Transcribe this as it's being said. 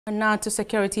And now to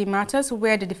security matters,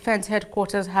 where the Defense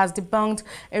Headquarters has debunked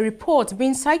a report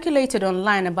being circulated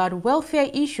online about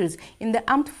welfare issues in the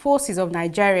armed forces of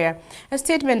Nigeria. A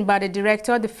statement by the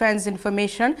Director of Defense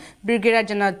Information, Brigadier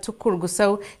General TUKUR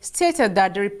GUSAU, stated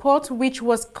that the report, which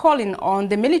was calling on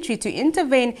the military to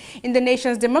intervene in the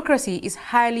nation's democracy, is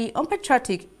highly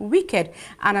unpatriotic, wicked,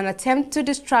 and an attempt to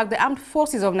distract the armed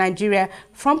forces of Nigeria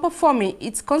from performing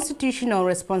its constitutional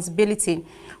responsibility.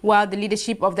 While the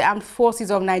leadership of the armed forces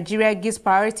of Nigeria gives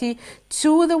priority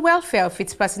to the welfare of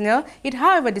its personnel, it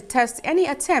however detests any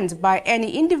attempt by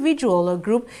any individual or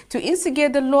group to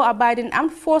instigate the law-abiding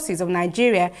armed forces of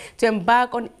Nigeria to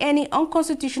embark on any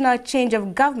unconstitutional change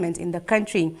of government in the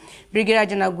country. Brigadier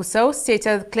General Gusau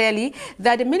stated clearly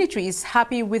that the military is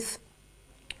happy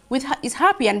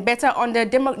and better under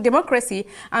democracy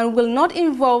and will not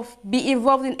be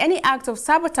involved in any act of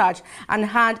sabotage and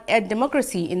hard-earned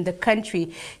democracy in the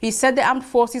country. He said the armed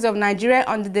forces of Nigeria,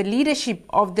 under the leadership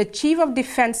of the Chief of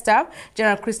Defense Staff,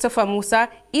 General Christopher Musa,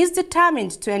 is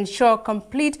determined to ensure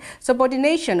complete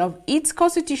subordination of its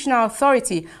constitutional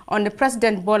authority under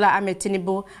President Bola Ahmed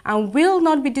Tinubu and will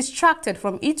not be distracted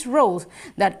from its roles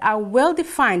that are well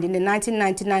defined in the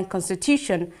 1999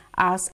 Constitution as